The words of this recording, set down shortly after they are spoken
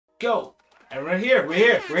go. And we're here.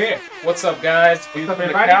 We're here. What's up, guys? What's up, on the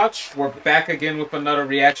everybody? couch. We're back again with another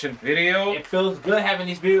reaction video. It feels good having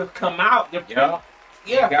these videos come out. Yeah.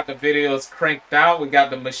 We got the videos cranked out. We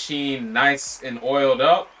got the machine nice and oiled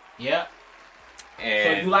up. Yeah. And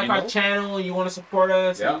so if you like our channel and you want to support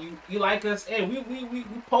us, and you like us, hey, we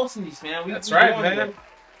posting these, man. That's right, man. Them.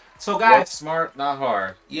 So guys, work smart, not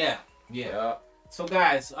hard. Yeah. So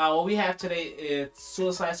guys, what we have today is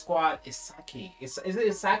Suicide Squad ISEKAI. Is it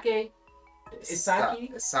ISEKAI?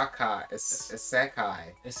 ISEKAI?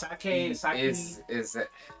 ISEKAI.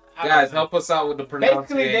 Guys, help us out with the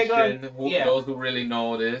pronunciation. Those who really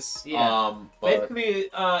know this. Yeah. Basically,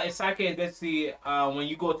 ISEKAI is basically when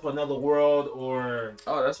you go to another world or...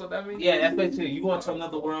 Oh, that's what that means? Yeah, that's basically you go into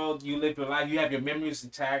another world, you live your life, you have your memories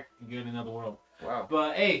intact, you're in another world. Wow.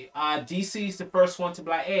 But hey, DC is the first one to be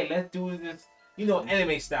like, hey, let's do this, you know,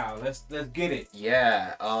 anime style. Let's get it.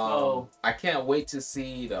 Yeah. I can't wait to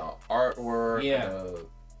see the artwork. Yeah.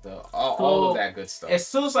 All of that good stuff. It's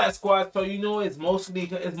Suicide Squad, so you know it's mostly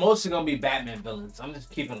gonna be Batman villains. I'm just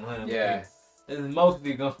keeping it 100. Yeah. It's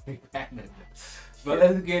mostly gonna be Batman. But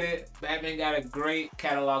let's get it. Batman got a great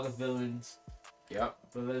catalog of villains. Yep.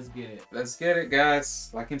 But let's get it. Let's get it, guys.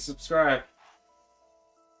 Like and subscribe.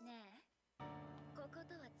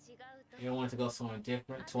 You want to go somewhere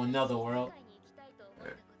different, to another world.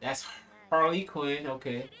 That's Harley Quinn.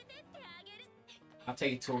 Okay. I'll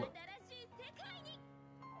take you to it.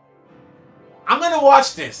 I'm gonna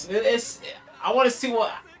watch this. I want to see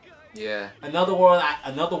what. Yeah. Another world.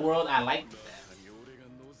 I like.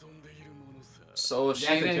 So she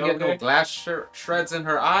didn't get no glass shreds in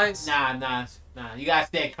her eyes. Nah. You gotta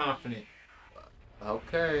stay confident.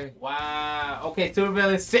 Okay. Wow. Okay.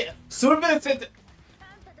 Supervillain sit.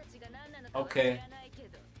 Okay.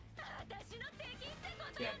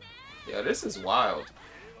 Yeah, this is wild.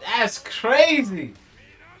 That's crazy.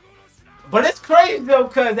 But it's crazy though,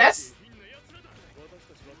 cause that's.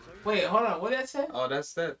 Wait, hold on. What did that say? Oh,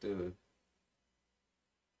 that's that dude.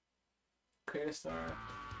 Creator star.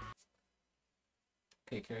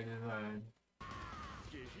 Okay, character design.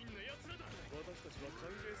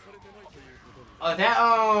 Oh,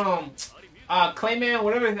 that Clayman,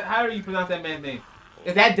 whatever. How do you pronounce that man's name?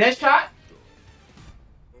 Is that Deadshot?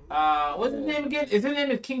 What's his name again? Is his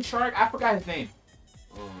name King Shark? I forgot his name.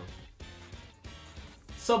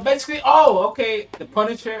 So basically, oh, okay, the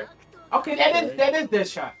Punisher. Okay, that is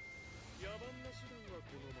Deadshot.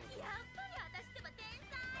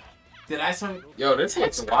 Did I some? Yo, this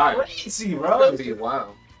looks wild. Crazy, bro. It's gonna be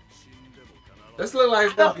wild. This look like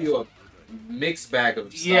it's gonna be a mixed bag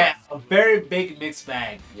of stuff. Yeah, a very big mixed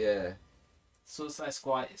bag. Yeah. Suicide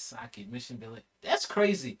Squad ISEKAI mission villain. That's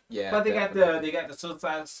crazy. Yeah. But they got the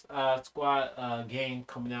Suicide Squad game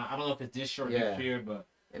coming out. I don't know if it's this year or next year, but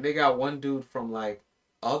and they got one dude from like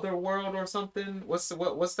Otherworld or something. What's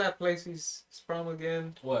that place he's from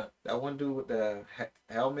again? What? That one dude with the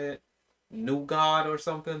helmet. New God or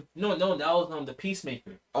something? No, that was the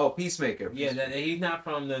Peacemaker. Oh, Peacemaker. Yeah, he's not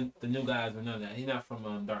from the New Guys or none of that. He's not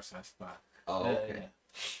from Darkseid Squad. Oh, okay.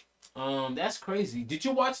 That's crazy. Did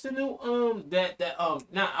you watch the new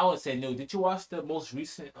not I would say new. Did you watch the most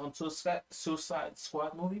recent Suicide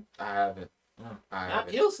Squad movie? I haven't. I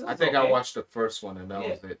haven't. I think I watched the first one and that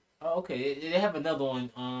was it. Oh, okay. They have another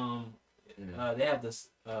one. They have this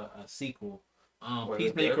sequel.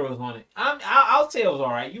 Peacemaker was on it. I'll say it was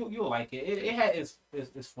alright. You'll like it. It had its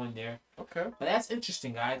fun there. Okay. But that's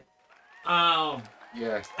interesting, guys. Yeah.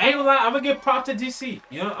 I ain't gonna lie. I'm gonna give props to DC.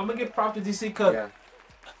 You know, I'm gonna give props to DC because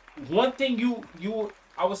one thing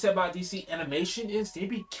I would say about DC animation is they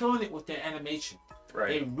be killing it with their animation. Right.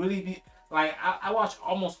 They really be like I watch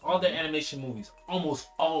almost all their animation movies, almost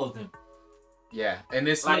all of them. Yeah, and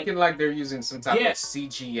it's looking like they're using some type of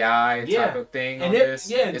CGI type of thing on this.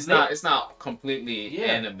 Yeah, it's not completely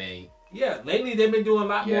anime. Yeah, lately they've been doing a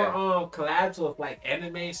lot more collabs with like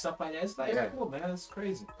anime and stuff like that. It's like cool, man. It's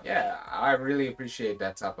crazy. Yeah, I really appreciate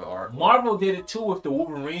that type of art. Marvel did it too with the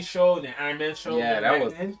Wolverine show and the Iron Man show. Yeah, that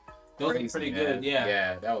was those were pretty good.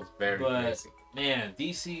 Yeah, that was very crazy. Man,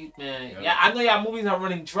 DC, man. Yeah, I know y'all movies are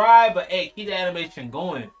running dry, but hey, keep the animation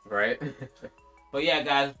going. Right. But yeah,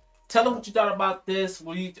 guys. Tell them what you thought about this.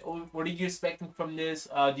 What are you expecting from this?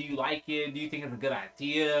 Do you like it? Do you think it's a good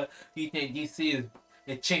idea? Do you think DC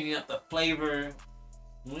is changing up the flavor?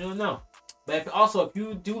 We don't know. But if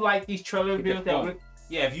you do like these trailer videos,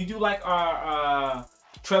 if you do like our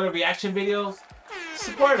trailer reaction videos,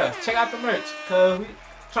 support us. Check out the merch because we're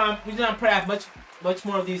trying to put out much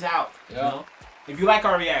more of these out. You know, if you like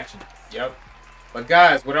our reaction. Yep. But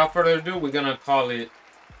guys, without further ado, we're gonna call it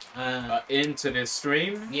into this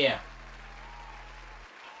stream. Yeah.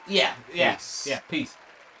 Peace.